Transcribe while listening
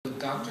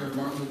Dr.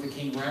 Martin Luther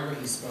King wherever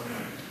he spoke.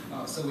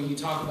 So when you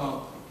talk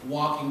about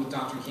walking with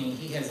Dr. King,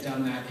 he has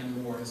done that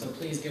and more. And so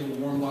please give a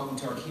warm welcome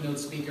to our keynote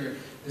speaker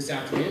this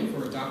afternoon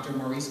for Dr.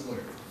 Maurice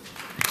Woodard.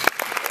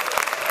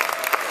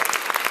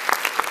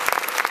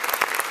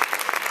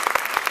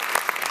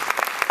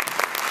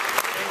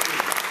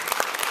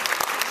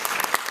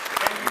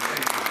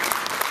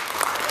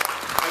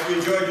 Have you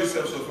enjoyed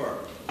yourself so far?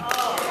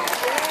 Oh,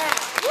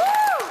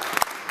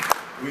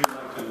 yeah. We'd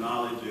like to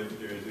acknowledge if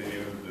there's any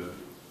of the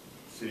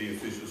city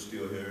officials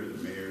still here,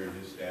 the mayor and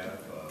his staff,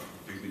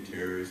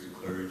 dignitaries, the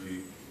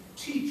clergy,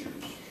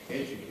 teachers,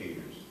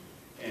 educators,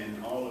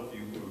 and all of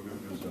you who are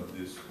members of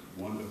this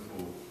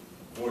wonderful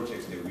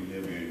vortex that we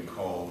live in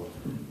called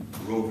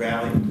Roe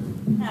Valley.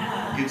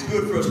 It's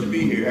good for us to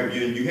be here.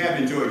 You have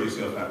enjoyed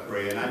yourself, I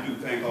pray, and I do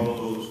thank all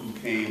those who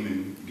came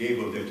and gave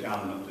up their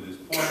talent up to this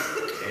point,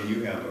 and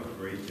you have a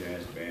great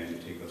jazz band to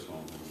take us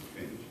home when we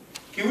finish.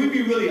 Can we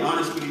be really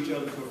honest with each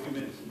other for a few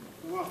minutes?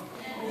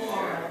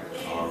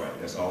 All right,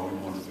 that's all we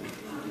want to do.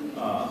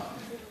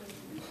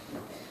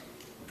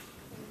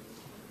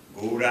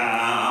 Go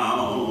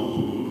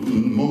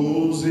down,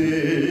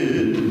 Moses,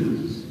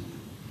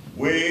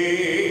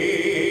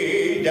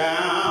 way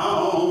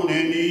down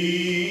in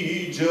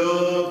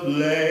Egypt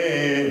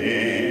land.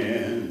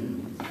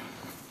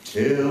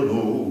 Tell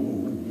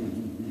old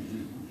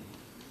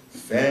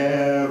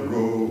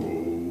Pharaoh,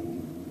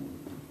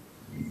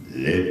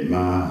 let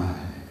my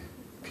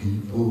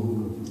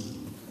people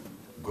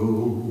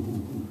go.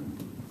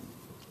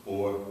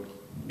 Or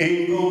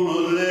ain't gonna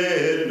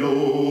let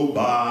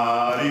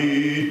nobody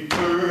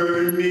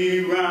turn me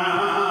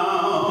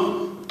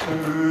round,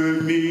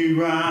 turn me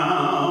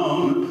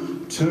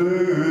round,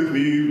 turn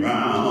me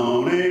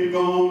round. Ain't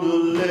gonna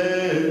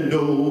let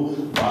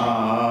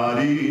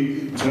nobody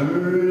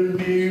turn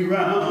me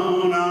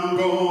round. I'm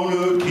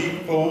gonna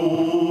keep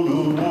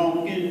on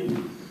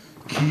walking,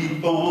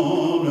 keep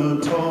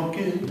on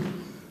talking,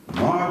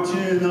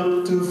 marching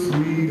up to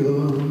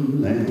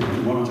freedom land.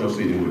 Why don't y'all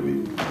sing it with me?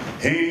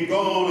 Ain't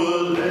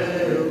gonna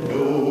let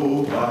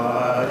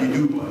nobody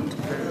do what?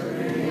 Turn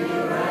me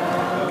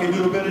around. Can you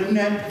do better than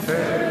that?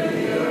 Turn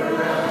me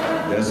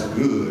around. That's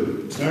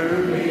good.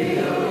 Turn me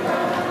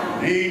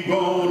around. Ain't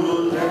gonna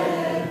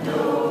let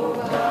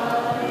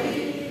nobody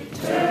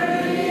turn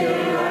me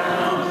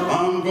around.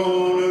 I'm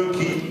gonna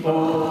keep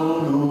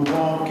on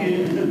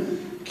walking,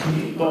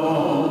 keep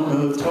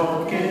on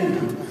talking,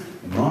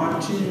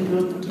 marching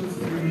up to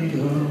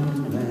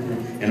freedom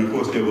land. And of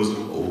course there was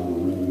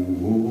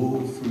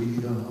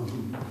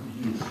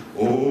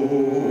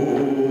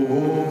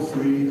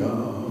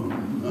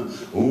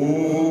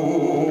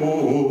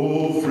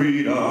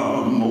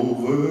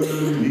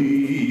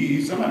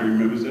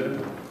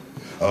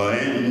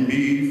and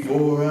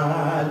before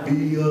I'd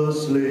be a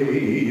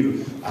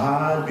slave,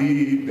 I'd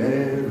be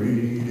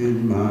buried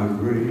in my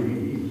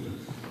grave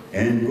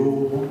and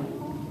go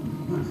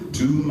home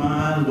to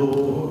my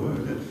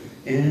Lord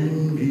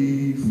and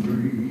be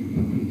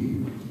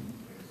free.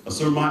 A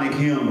sermonic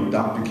hymn of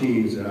Dr.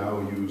 King's that I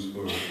will use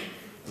for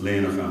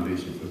laying a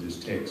foundation for this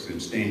text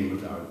and staying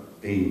with our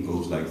theme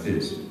goes like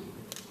this.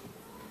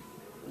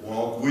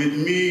 Walk with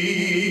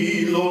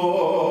me,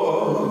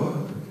 Lord.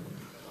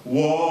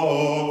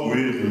 Walk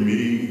with me,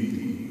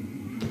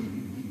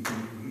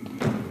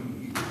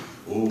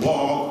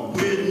 walk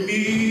with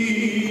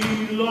me,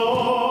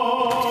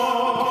 Lord,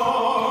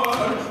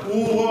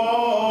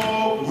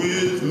 walk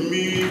with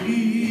me,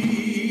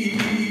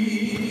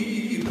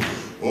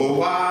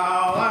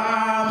 while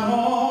I'm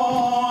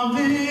on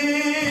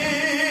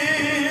this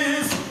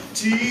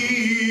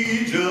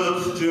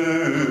tedious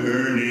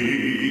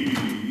journey.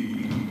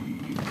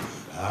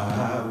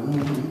 I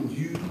want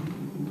you,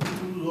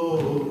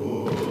 Lord,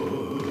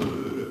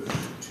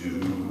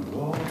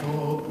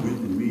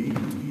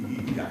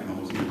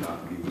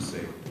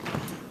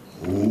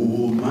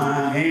 hold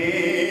my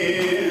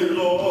hand,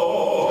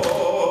 Lord,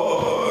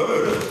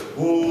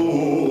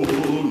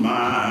 hold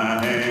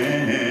my hand.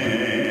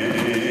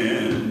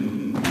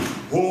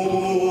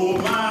 Hold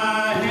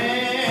my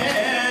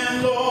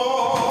hand,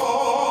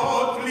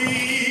 Lord,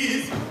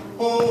 please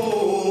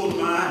hold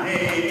my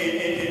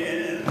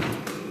hand.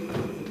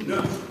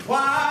 While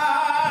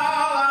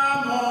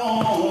I'm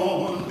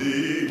on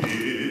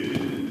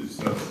this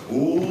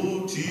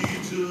old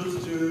teacher's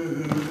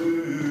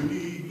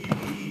journey,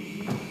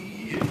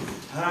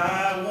 I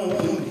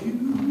want you,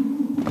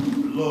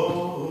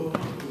 Lord,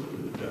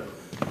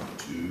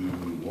 to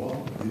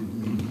walk with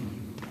me.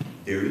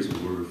 There is a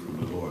word from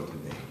the Lord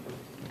today.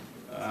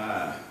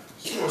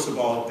 Source of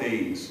all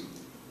things,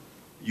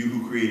 you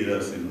who created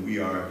us, and we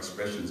are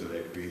expressions of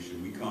that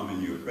creation. We come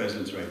in your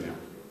presence right now.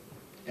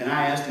 And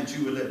I ask that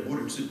you would let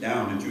Woodard sit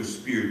down, that your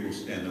spirit will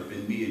stand up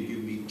in me and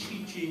give me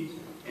teaching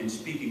and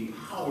speaking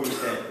powers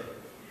that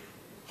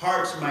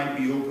hearts might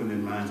be open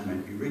and minds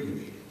might be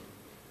regulated.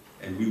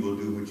 And we will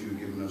do what you've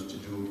given us to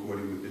do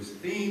according with this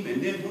theme.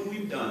 And then when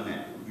we've done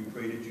that, we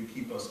pray that you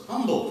keep us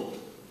humble,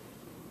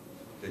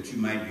 that you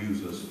might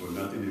use us, for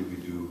nothing that we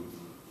do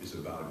is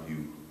about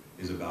you,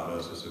 is about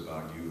us, it's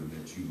about you, and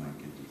that you might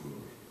get the glory.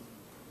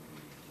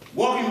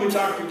 Walking with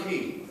Dr.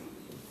 King,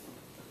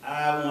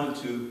 I want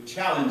to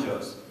challenge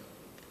us.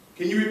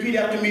 Can you repeat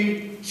after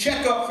me?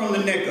 Check up from the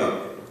neck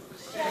up.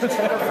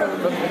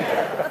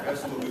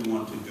 That's what we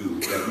want to do,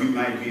 that we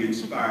might be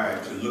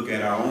inspired to look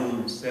at our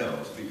own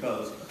selves,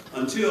 because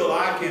until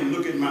I can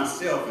look at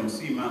myself and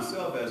see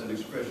myself as an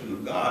expression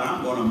of God,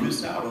 I'm going to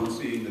miss out on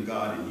seeing the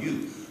God in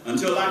you.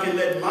 Until I can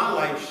let my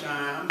light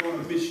shine, I'm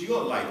going to miss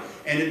your light.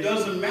 And it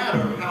doesn't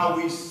matter how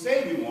we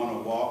say we want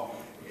to walk,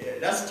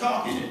 that's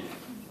talking it.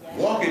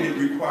 Walking it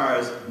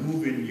requires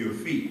moving your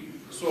feet.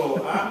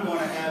 So I'm going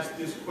to ask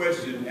this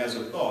question as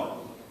a thought.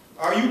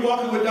 Are you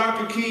walking with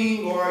Dr.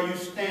 King, or are you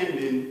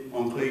standing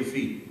on clay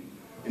feet?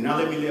 And now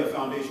let me lay a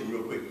foundation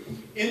real quick.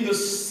 In the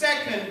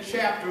 2nd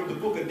chapter of the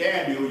book of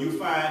Daniel, you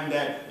find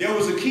that there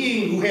was a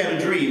king who had a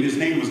dream. His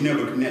name was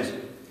Nebuchadnezzar.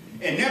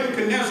 And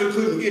Nebuchadnezzar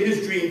couldn't get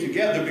his dream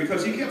together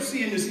because he kept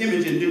seeing this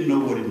image and didn't know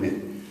what it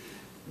meant.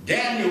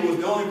 Daniel was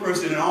the only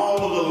person in all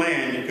of the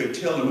land that could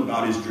tell him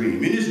about his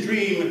dream. In his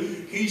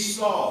dream, he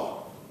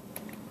saw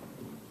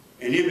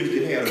an image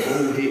that had a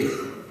gold head.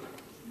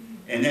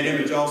 And that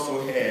image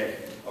also had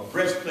a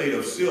breastplate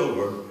of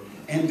silver,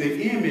 and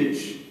the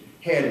image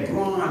had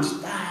bronze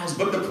thighs.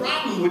 But the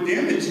problem with the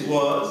image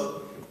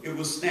was it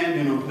was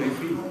standing on clay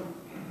feet.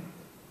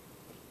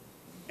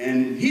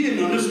 And he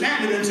didn't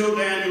understand it until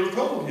Daniel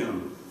told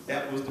him.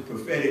 That was the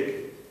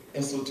prophetic,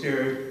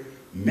 esoteric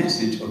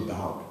message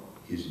about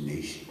his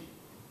nation.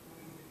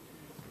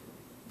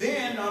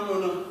 Then I'm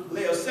going to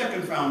lay a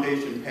second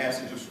foundation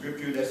passage of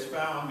scripture that's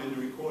found in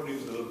the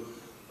recordings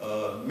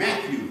of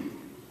Matthew,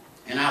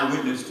 an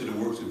eyewitness to the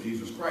works of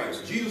Jesus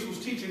Christ. Jesus was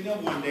teaching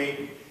them one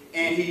day,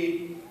 and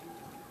he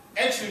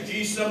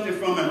exegeted something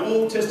from an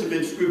Old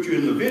Testament scripture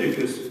in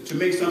Leviticus to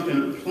make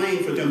something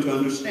plain for them to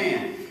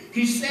understand.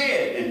 He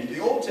said in the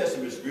Old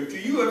Testament scripture,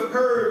 "You have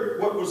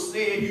heard what was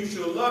said, you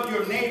shall love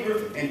your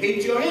neighbor and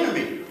hate your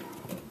enemy."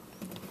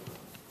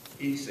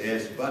 He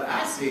says, "But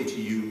I say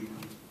to you,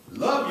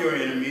 love your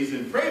enemies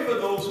and pray for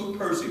those who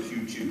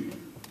persecute you,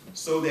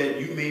 so that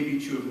you may be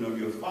children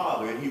of your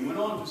Father." And he went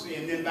on to say,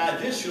 "And then by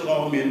this shall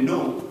all men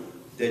know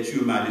that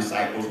you are my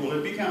disciples." Well,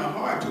 it'd be kind of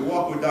hard to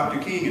walk with Dr.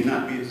 King and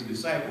not be his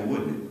disciple,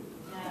 wouldn't it?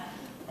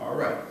 Yeah. All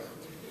right.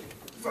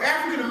 For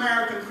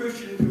African-American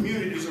Christian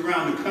communities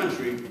around the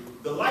country,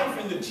 the life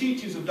and the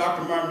teachings of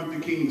Dr. Martin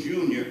Luther King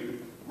Jr.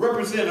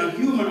 represent a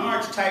human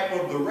archetype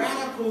of the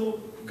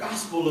radical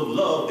gospel of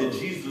love that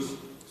Jesus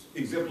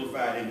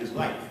exemplified in his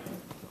life.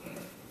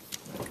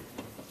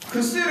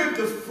 Considered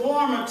the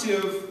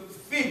formative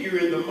figure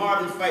in the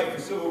modern fight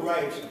for civil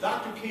rights,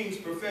 Dr. King's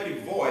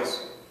prophetic voice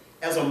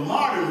as a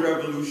modern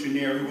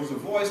revolutionary was a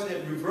voice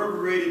that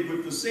reverberated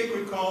with the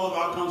sacred call of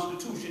our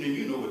Constitution, and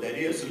you know what that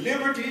is: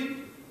 liberty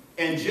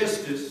and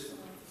justice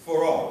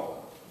for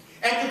all.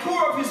 At the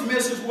core of his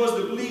message was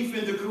the belief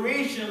in the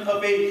creation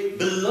of a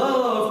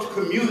beloved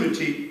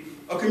community,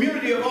 a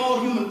community of all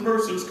human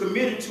persons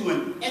committed to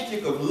an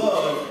ethic of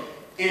love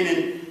and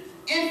an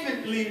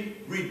infinitely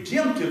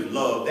redemptive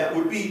love that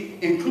would be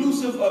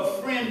inclusive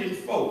of friend and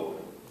foe.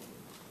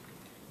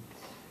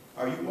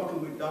 Are you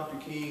walking with Dr.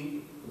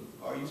 King,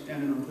 or are you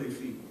standing on clay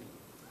feet?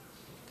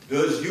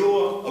 Does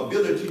your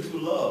ability to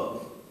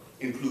love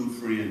include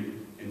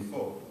friend and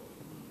foe?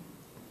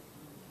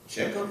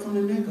 Check up from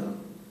the neck up.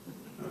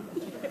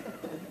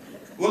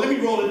 Well, let me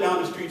roll it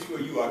down the streets where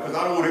you are, because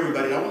I don't want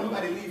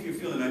nobody to leave here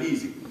feeling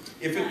uneasy.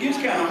 If it gets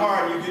kind of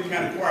hard and you get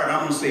kind of quiet,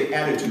 I'm going to say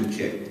attitude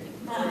check.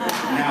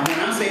 Now, when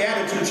I say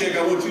attitude check,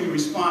 I want you to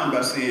respond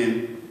by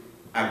saying,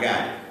 "I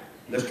got it."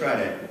 Let's try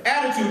that.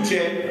 Attitude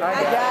check.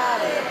 I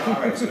got it.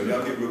 All right, so if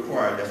y'all get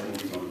required, that's where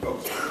we're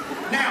going to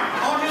go.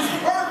 Now, on his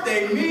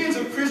birthday, millions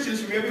of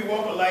Christians from every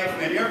walk of life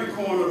and every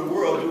corner of the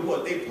world do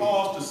what? They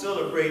pause to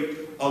celebrate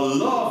a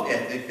love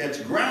ethic that's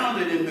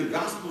grounded in the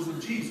Gospels of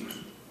Jesus.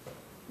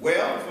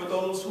 Well, for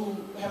those who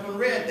haven't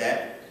read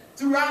that,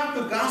 throughout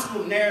the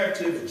gospel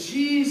narrative,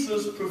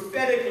 Jesus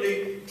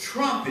prophetically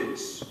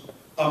trumpets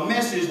a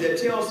message that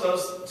tells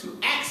us to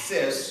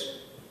access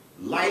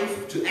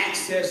life, to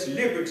access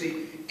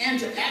liberty, and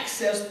to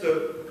access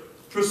the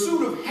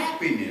pursuit of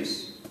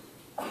happiness.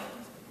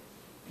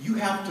 You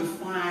have to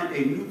find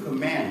a new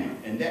commandment,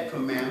 and that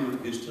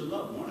commandment is to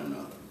love one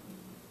another.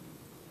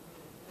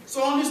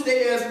 So on this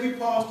day, as we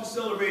pause to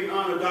celebrate and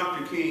honor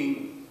Dr.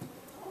 King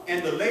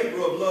and the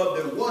labor of love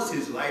that was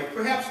his life,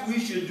 perhaps we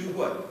should do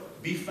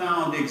what? Be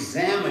found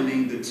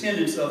examining the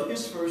tenets of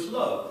his first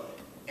love.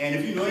 And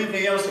if you know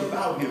anything else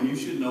about him, you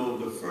should know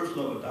the first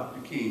love of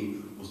Dr.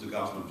 King was the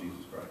gospel of Jesus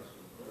Christ.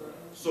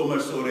 So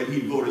much so that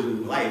he devoted his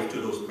life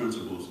to those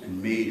principles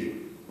and made it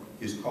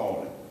his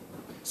calling.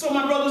 So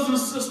my brothers and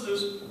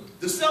sisters,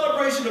 the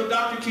celebration of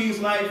Dr. King's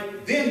life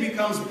then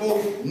becomes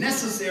both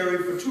necessary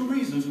for two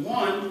reasons.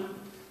 One,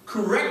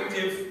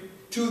 corrective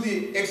to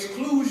the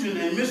exclusion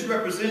and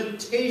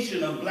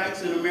misrepresentation of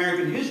blacks in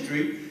American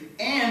history,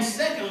 and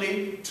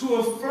secondly, to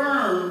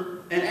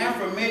affirm an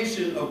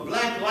affirmation of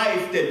black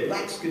life that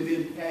blacks can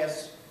then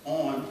pass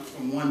on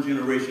from one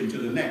generation to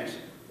the next.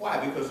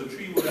 Why? Because a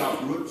tree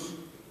without roots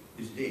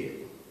is dead.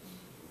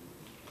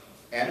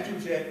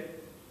 Attitude check.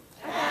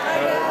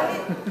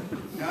 Huh?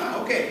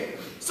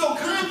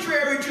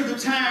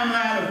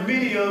 timeline of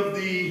many of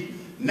the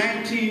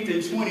 19th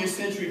and 20th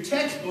century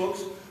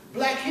textbooks,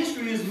 black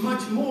history is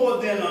much more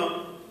than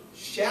a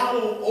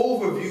shallow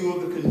overview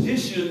of the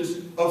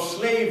conditions of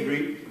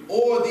slavery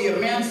or the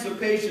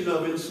emancipation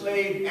of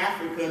enslaved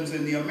Africans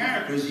in the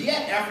Americas.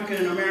 Yet African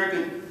and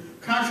American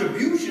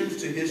contributions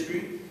to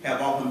history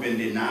have often been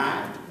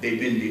denied, they've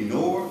been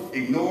ignored,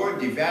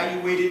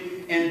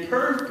 devaluated, and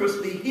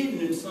purposely hidden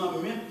in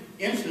some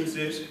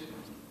instances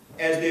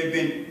as they've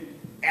been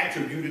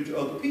attributed to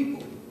other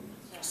people.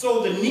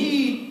 So the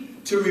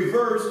need to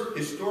reverse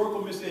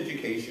historical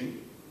miseducation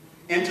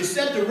and to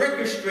set the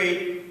record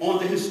straight on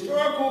the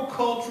historical,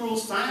 cultural,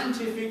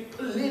 scientific,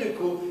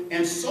 political,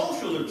 and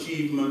social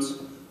achievements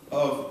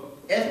of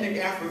ethnic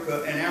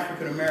Africa and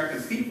African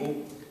American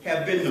people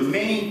have been the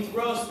main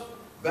thrust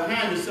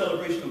behind the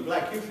celebration of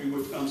Black History,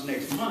 which comes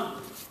next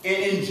month. And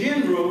in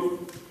general,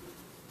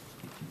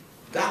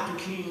 Dr.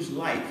 King's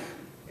life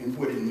and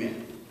what it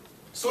meant.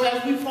 So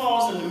as we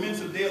pause in the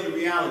midst of daily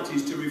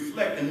realities to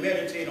reflect and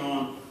meditate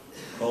on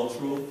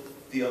cultural,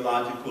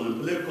 theological, and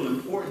political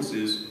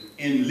importances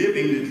in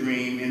living the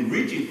dream, in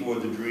reaching for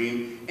the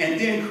dream, and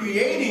then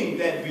creating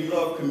that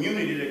beloved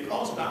community that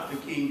cost Dr.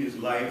 King his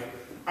life,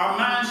 our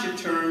minds should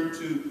turn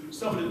to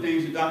some of the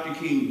things that Dr.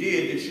 King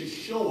did that should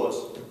show us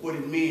what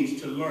it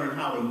means to learn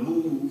how to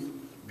move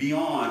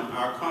beyond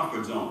our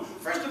comfort zone.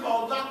 First of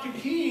all, Dr.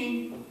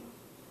 King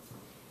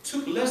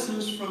took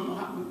lessons from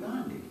Mahatma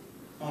Gandhi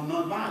on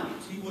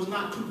nonviolence. He was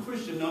not too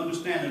Christian to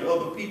understand that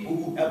other people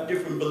who have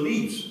different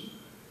beliefs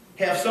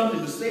have something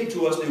to say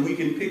to us that we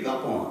can pick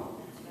up on.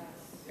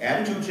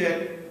 Attitude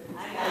check.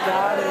 I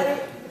got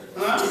it.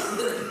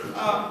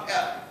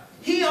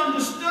 He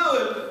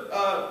understood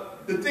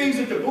the things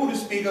that the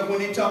Buddhists speak of when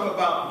they talk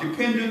about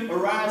dependent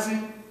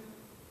arising.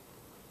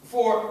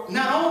 For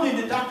not only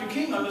did Dr.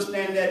 King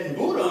understand that and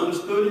Buddha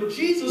understood it,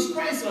 Jesus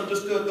Christ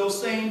understood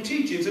those same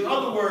teachings. In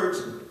other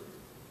words,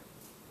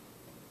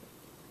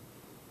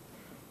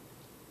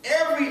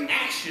 every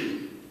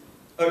action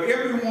of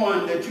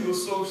everyone that you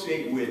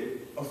associate with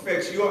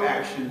affects your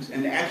actions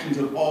and the actions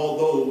of all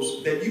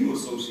those that you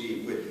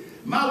associate with.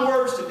 My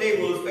words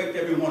today will affect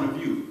every one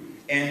of you.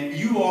 And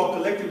you all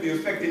collectively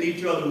affecting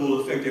each other will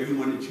affect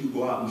everyone that you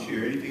go out and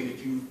share anything that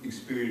you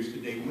experience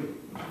today with.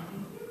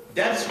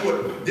 That's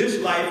what this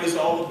life is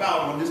all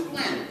about on this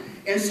planet.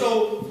 And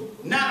so,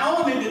 not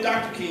only did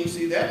Dr. King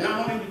see that,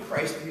 not only did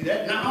Christ see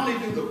that, not only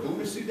did the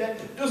Buddhists see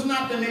that, does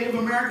not the Native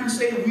Americans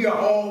say that we are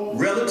all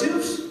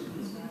relatives?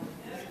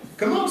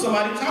 Come on,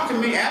 somebody, talk to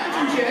me.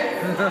 Attitude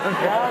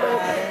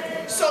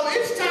check. So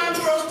it's time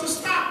for us to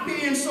stop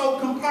being so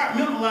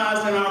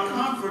compartmentalized in our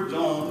comfort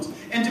zones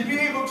and to be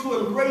able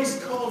to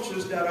embrace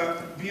cultures that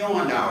are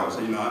beyond ours.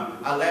 You know,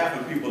 I laugh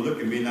when people look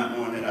at me not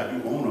knowing that I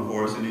do own a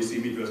horse and they see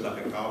me dressed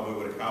like a cowboy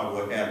with a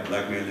cowboy hat, a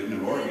black man living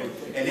in Oregon,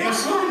 and they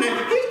assume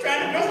that he's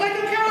trying to dress like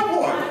a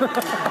cowboy.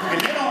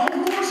 And they don't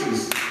own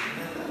horses.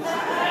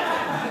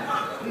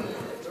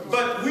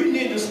 But we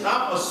need to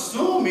stop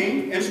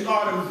assuming and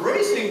start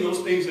embracing those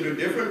things that are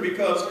different,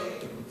 because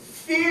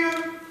fear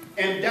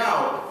and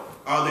doubt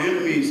are the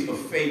enemies of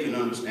faith and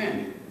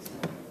understanding.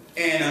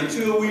 And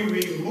until we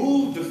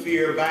remove the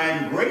fear by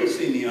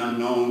embracing the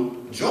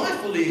unknown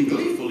joyfully and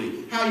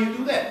gleefully, how you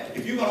do that?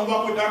 If you're going to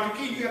walk with Dr.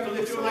 King, you have to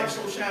let your light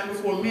so shine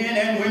before men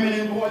and women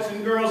and boys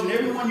and girls and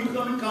everyone you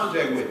come in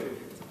contact with,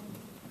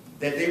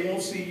 that they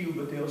won't see you,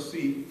 but they'll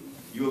see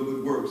your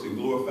good works and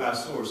glorify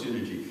source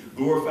energy.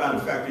 Glorify the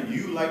fact that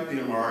you, like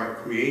them, are a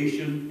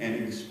creation and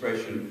an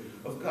expression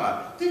of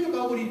God. Think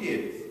about what he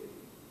did.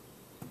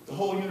 The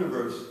whole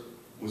universe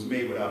was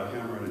made without a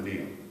hammer and a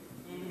nail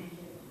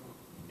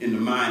in the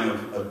mind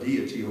of a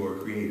deity or a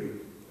creator.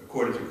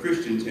 According to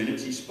Christian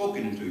tenets, he spoke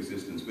it into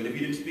existence. But if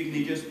he didn't speak and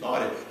he just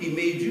thought it, he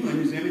made you in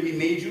his image, he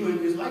made you in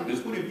his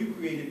likeness. What have you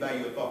created by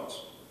your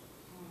thoughts?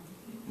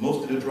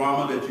 Most of the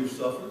drama that you've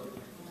suffered?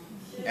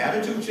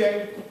 Attitude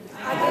check.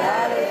 I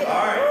got it.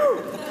 All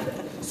right.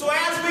 So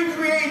as we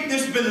create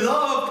this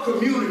beloved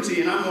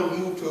community, and I'm going to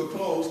move to a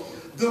close,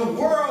 the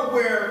world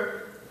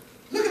where,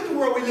 look at the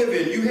world we live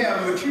in. You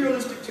have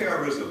materialistic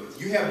terrorism.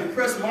 You have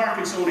depressed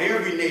markets on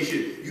every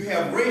nation. You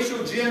have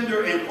racial,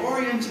 gender, and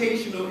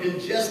orientational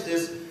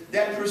injustice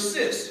that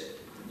persists.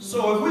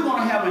 So if we're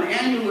going to have an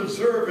annual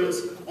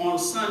observance on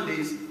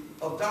Sundays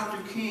of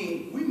Dr.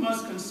 King, we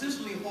must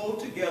consistently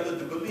hold together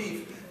the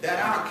belief that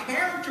our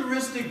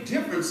characteristic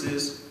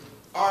differences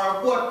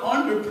are what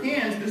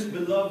underpins this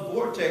beloved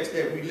vortex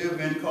that we live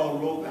in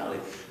called Rogue Valley.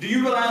 Do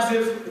you realize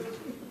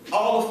if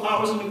all the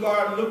flowers in the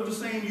garden looked the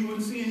same, you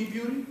wouldn't see any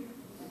beauty?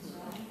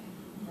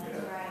 That's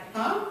right.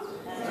 Huh?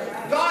 That's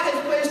right. God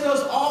has placed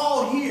us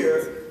all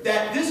here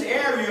that this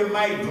area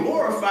might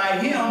glorify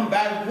Him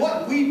by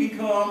what we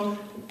become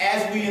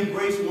as we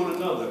embrace one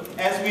another,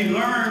 as we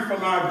learn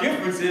from our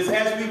differences,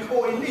 as we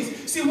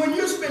coalesce. See, when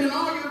you're spending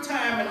all your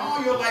time and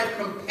all your life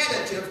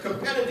competitive,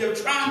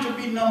 trying to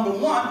be number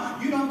one,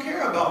 you don't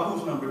care about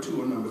who's number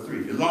two or number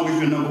three, as long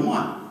as you're number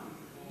one.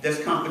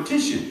 That's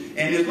competition.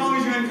 And as long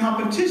as you're in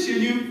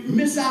competition, you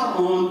miss out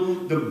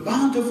on the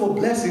bountiful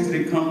blessings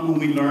that come when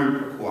we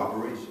learn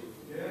cooperation.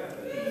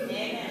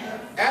 Yeah.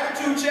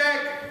 Attitude you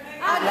check?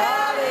 I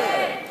got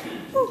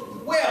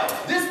it.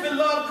 Well, this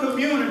beloved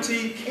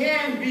community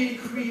can be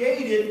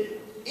created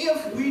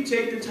if we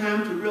take the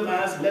time to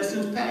realize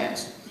lessons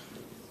past.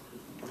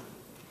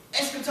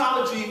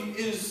 Eschatology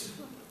is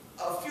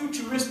a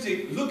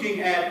futuristic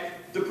looking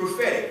at the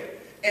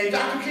prophetic. And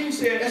Dr. King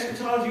said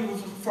eschatology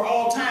was for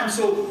all time.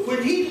 So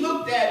when he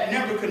looked at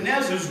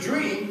Nebuchadnezzar's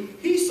dream,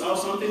 he saw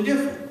something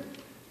different.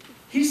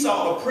 He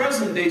saw a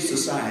present-day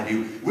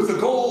society with a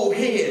gold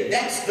head.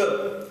 That's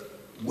the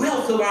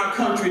wealth of our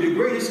country, the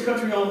greatest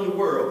country on the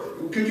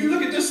world. Could you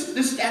look at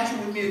this statue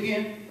with me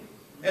again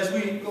as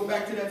we go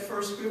back to that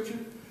first scripture?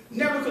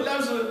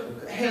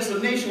 Nebuchadnezzar has a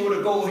nation with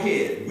a gold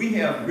head. We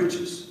have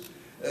riches.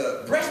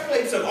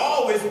 Breastplates have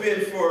always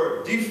been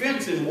for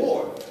defense and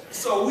war.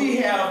 So we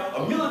have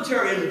a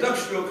military and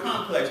industrial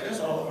complex. That's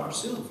all of our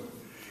silver.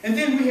 And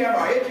then we have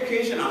our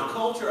education, our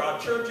culture, our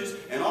churches,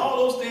 and all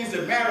those things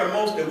that matter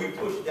most that we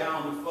push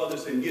down the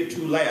furthest and get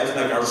to last,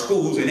 like our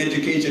schools and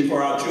education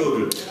for our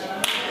children.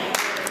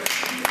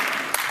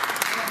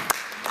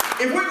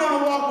 If we're going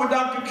to walk with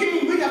Dr.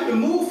 King, we have to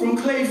move from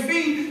clay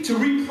feet to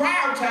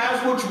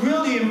reprioritize what's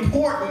really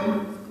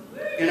important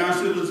in our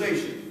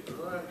civilization.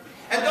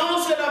 At the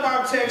onset of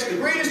our text, the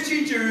greatest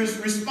teacher is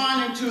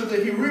responding to the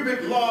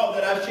Hebraic law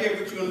that I shared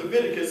with you in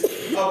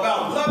Leviticus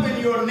about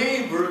loving your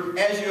neighbor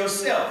as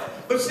yourself.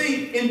 But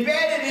see,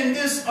 embedded in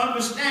this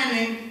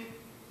understanding,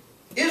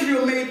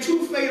 Israel made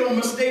two fatal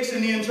mistakes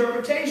in the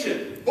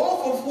interpretation,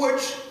 both of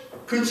which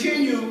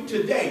continue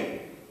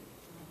today.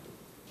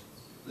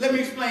 Let me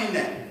explain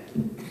that.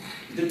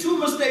 The two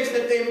mistakes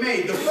that they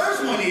made. The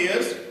first one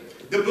is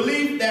the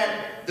belief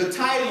that the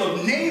title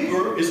of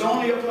neighbor is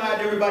only applied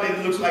to everybody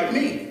that looks like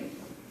me.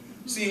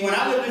 See, when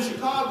I lived in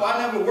Chicago, I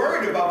never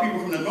worried about people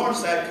from the north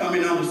side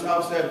coming on the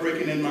south side,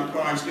 breaking in my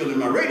car and stealing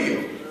my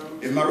radio.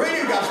 If my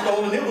radio got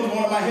stolen, it was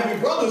one of my heavy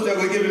brothers that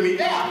were giving me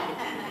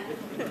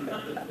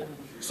that.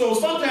 So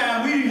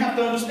sometimes we have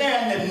to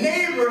understand that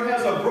neighbor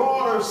has a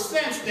broader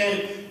sense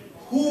than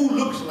who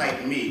looks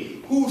like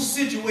me, who's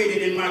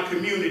situated in my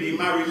community,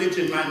 my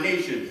religion, my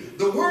nation.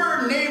 The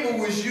word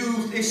neighbor was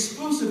used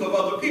exclusive of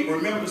other people.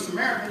 Remember, the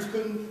Samaritans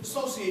couldn't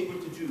associate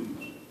with the Jews.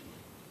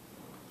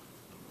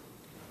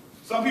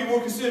 Some people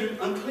were considered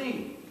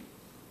unclean.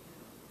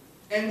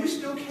 And we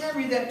still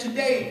carry that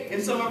today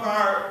in some of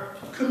our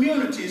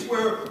communities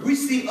where we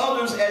see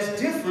others as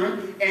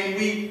different and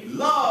we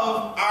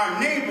love our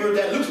neighbor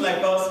that looks like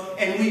us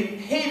and we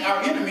hate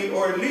our enemy,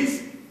 or at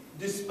least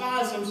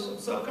despise him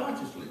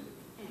subconsciously.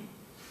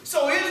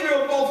 So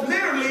Israel both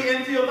literally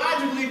and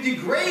theologically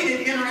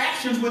degraded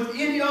interactions with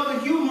any other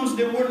humans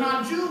that were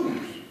not Jews.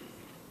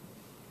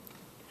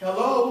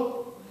 Hello?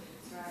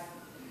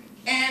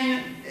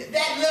 And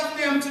that left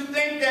them to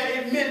think that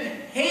it meant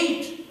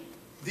hate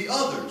the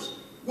others.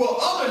 Well,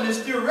 otherness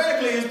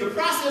theoretically is the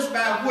process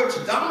by which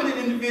dominant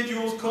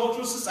individuals,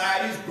 cultural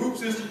societies,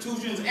 groups,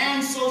 institutions,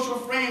 and social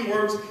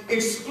frameworks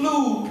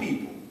exclude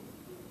people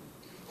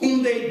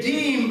whom they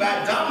deem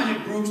by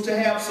dominant groups to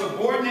have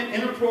subordinate,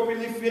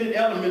 inappropriately fitted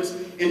elements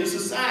in the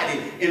society.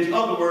 In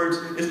other words,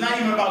 it's not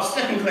even about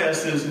second-class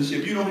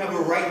citizenship. You don't have a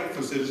right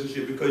for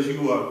citizenship because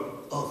you are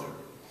other.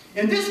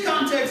 In this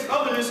context,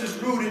 otherness is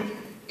rooted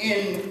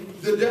in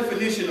the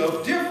definition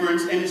of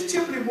difference, and it's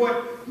typically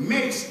what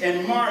makes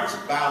and marks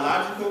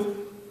biological,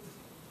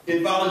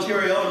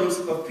 involuntary elements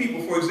of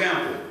people. For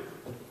example,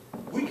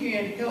 we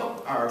can't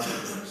help our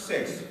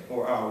sex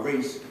or our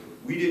race.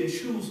 We didn't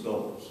choose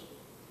those.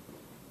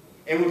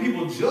 And when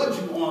people judge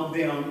you on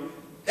them,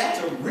 that's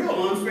a real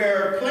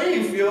unfair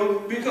playing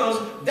field because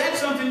that's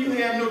something you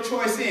have no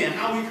choice in,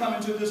 how we come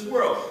into this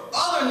world.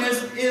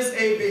 Otherness is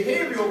a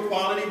behavioral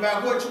quality by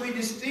which we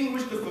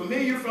distinguish the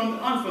familiar from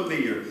the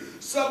unfamiliar,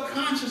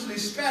 subconsciously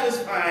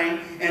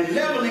stratifying and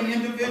leveling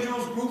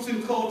individuals, groups,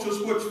 and cultures,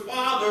 which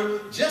further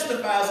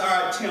justifies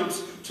our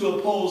attempts to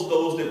oppose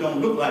those that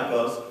don't look like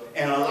us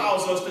and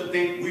allows us to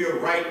think we are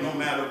right no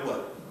matter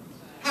what.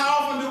 How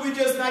often do we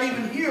just not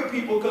even hear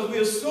people because we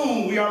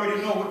assume we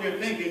already know what they're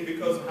thinking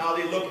because of how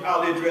they look, how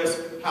they dress,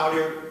 how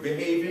they're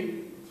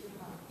behaving?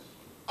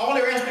 All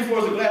they're asking for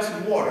is a glass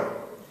of water.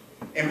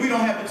 And we don't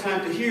have the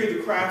time to hear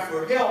the cry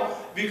for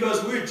help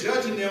because we're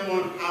judging them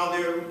on how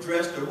they're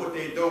dressed or what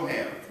they don't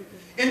have.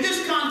 In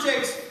this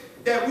context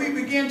that we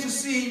begin to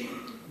see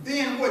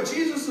then what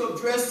Jesus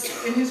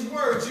addressed in his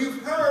words,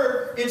 you've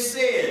heard it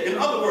said. In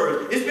other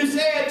words, it's been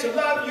said to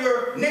love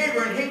your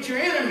neighbor and hate your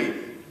enemy.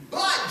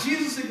 But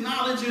Jesus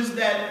acknowledges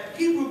that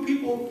Hebrew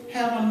people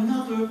have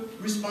another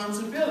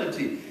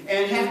responsibility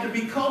and have to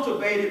be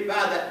cultivated by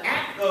the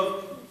act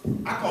of,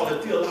 I call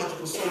it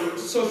theological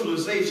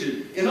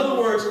socialization. In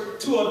other words,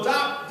 to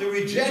adopt the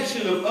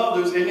rejection of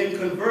others and then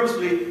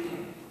conversely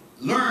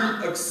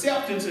learn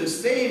acceptance and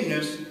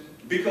sameness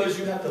because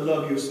you have to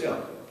love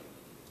yourself.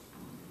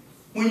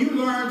 When you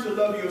learn to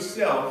love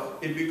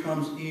yourself, it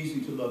becomes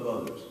easy to love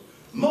others.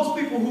 Most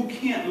people who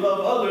can't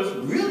love others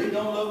really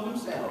don't love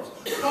themselves.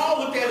 Paul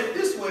looked at it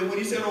this way when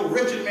he said, oh,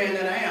 wretched man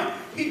that I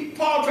am.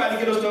 Paul tried to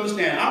get us to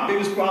understand our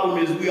biggest problem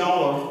is we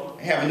all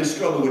are having this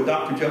struggle with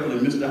Dr. Jekyll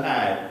and Mr.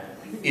 Hyde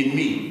in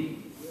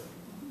me.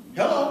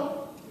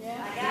 Hello?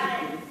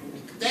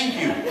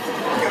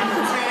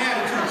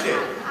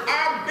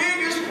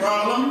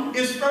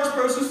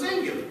 person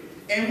singular.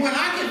 And when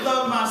I can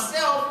love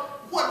myself,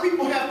 what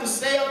people have to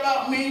say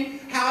about me,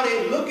 how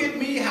they look at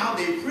me, how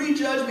they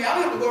prejudge me, I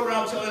don't have to go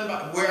around telling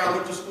about where I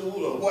went to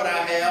school or what I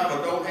have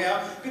or don't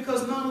have,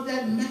 because none of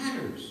that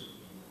matters.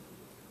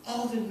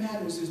 All that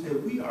matters is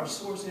that we are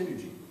source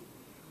energy.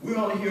 We're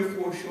only here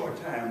for a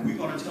short time. We're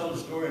going to tell the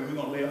story and we're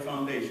going to lay a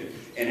foundation.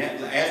 And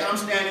as I'm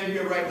standing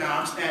here right now,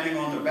 I'm standing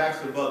on the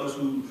backs of others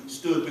who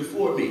stood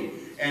before me.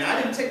 And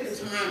I didn't take the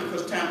time,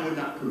 because time would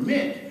not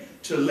permit,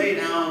 to lay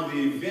down the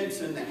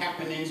events and the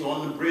happenings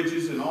on the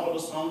bridges and all the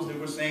songs that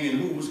we're singing and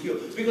who was killed.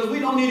 Because we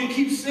don't need to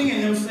keep singing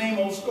them same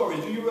old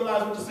stories. Do you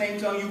realize with the same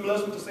tongue you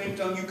bless, with the same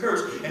tongue you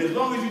curse? And as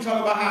long as you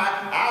talk about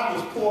how I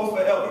was poor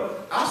forever,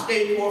 I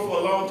stayed poor for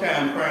a long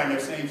time crying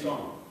that same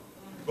song.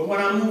 But when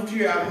I moved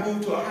here, I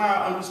moved to a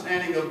higher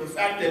understanding of the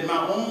fact that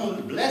my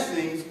own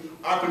blessings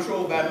are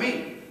controlled by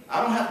me.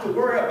 I don't have to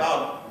worry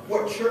about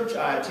what church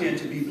I attend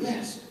to be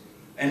blessed.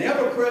 An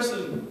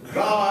ever-present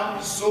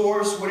God,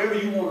 source, whatever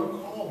you want to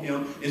call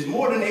him, is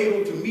more than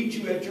able to meet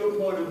you at your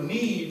point of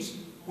needs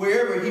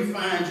wherever he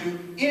finds you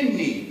in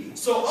need.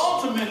 So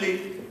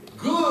ultimately,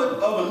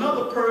 good of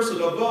another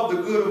person above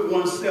the good of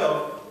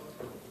oneself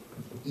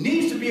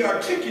needs to be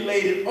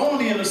articulated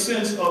only in the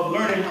sense of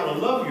learning how to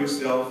love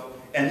yourself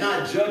and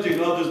not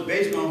judging others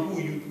based on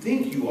who you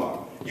think you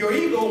are. Your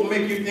ego will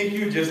make you think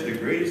you're just the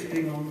greatest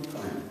thing on the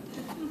planet.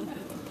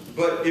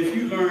 But if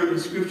you learn the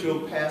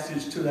scriptural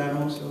passage, to thine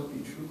own self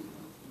be true,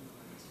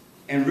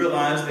 and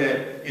realize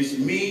that it's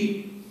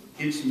me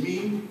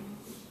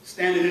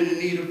standing in the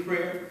need of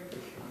prayer,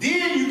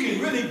 then you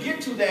can really get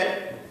to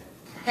that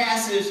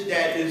passage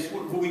that is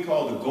what we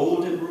call the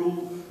golden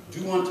rule: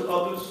 do unto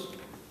others.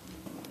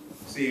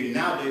 See,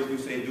 nowadays we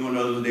say do unto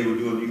others, they will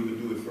do unto you, but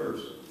do it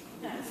first.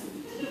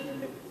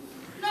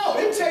 No,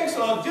 it takes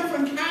a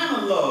different kind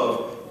of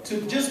love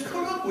to just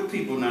put up with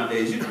people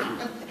nowadays. You know,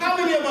 how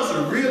many of us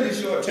are really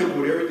short-tempered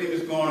with everything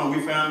that's going on?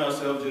 We found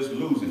ourselves just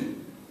losing it.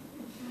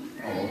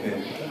 Oh,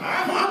 okay.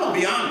 I'm going to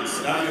be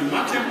honest.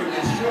 My temperament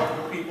is short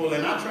with people,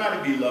 and I try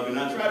to be loving.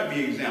 I try to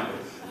be an example.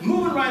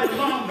 Moving right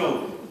along,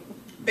 though,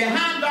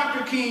 behind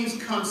Dr.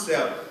 King's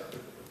concept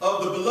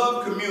of the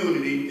beloved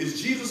community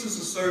is Jesus'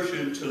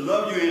 assertion to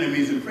love your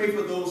enemies and pray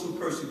for those who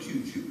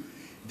persecute you.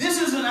 This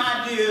is an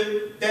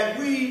idea that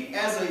we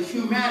as a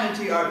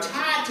humanity are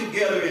tied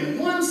together in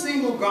one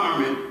single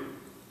garment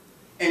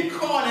and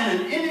caught in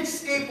an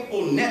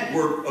inescapable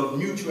network of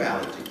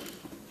mutuality.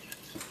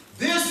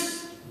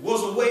 This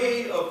was a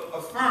way of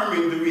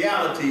affirming the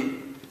reality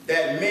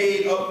that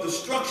made up the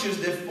structures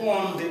that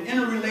form the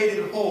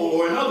interrelated whole,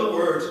 or in other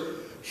words,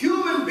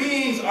 human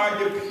beings are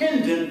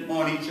dependent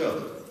on each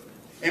other.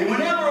 And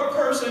whenever a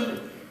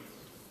person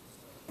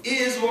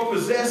is or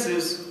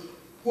possesses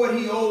what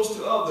he owes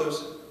to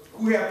others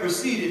who have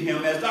preceded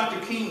him, as Dr.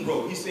 King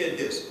wrote, he said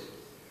this: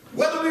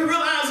 whether we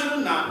realize it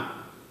or not,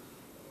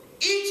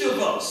 each of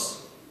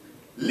us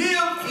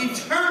live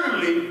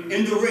eternally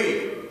in the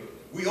red.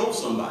 We owe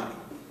somebody.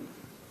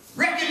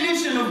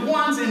 Recognition of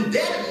one's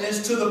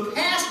indebtedness to the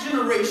past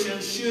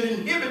generation should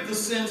inhibit the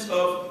sense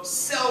of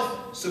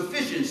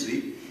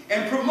self-sufficiency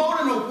and promote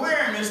an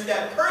awareness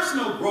that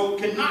personal growth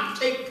cannot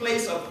take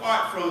place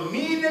apart from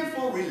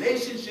meaningful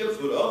relationships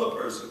with other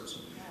persons,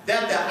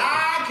 that the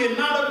I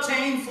cannot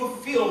obtain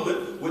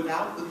fulfillment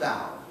without the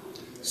thou.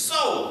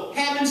 So,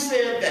 having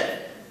said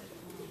that,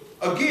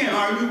 again,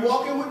 are you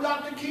walking with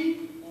Dr.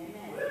 King?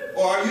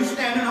 Or are you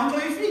standing on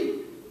clay feet?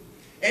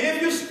 And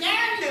if you're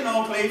standing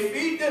on clay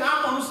feet, then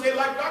I'm going to say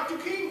like Dr.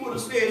 King would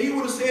have said. He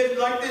would have said it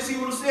like this. He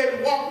would have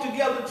said, walk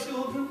together,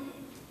 children.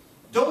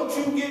 Don't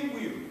you get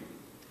weary.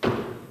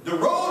 The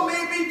road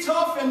may be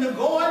tough and the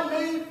going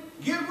may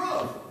get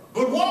rough,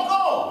 but walk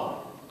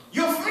on.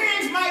 Your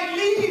friends might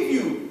leave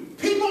you.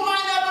 People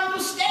might not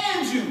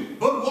understand you,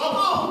 but walk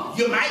on.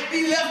 You might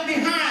be left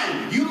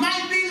behind. You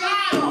might be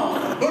lied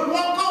on, but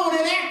walk on.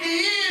 And at the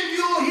end,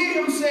 you'll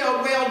hear him say,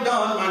 well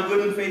done, my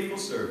good and faithful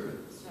servant.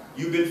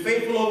 You've been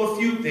faithful over a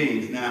few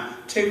things. Now,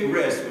 take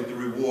rest with the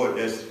reward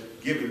that's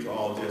given to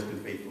all just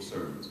and faithful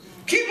servants.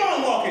 Keep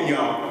on walking,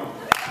 y'all.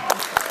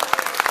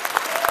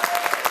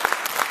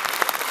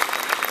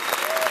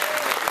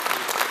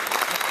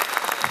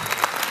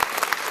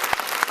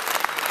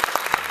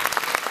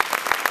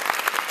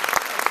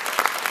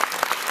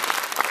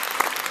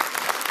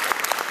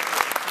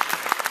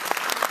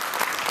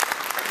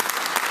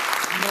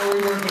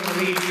 We weren't going to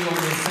leave you on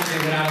this Sunday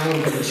without a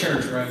little bit of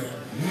church, right?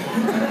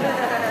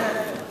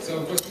 So,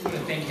 of course, we want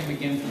to thank him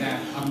again for that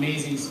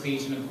amazing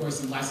speech, and, of course,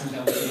 the lessons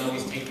that we can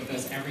always take with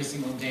us every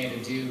single day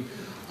to do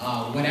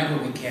whatever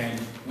we can,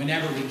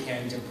 whenever we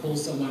can, to pull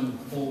someone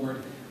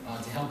forward,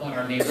 to help out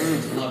our neighbors,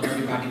 and to love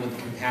everybody with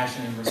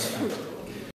compassion and respect.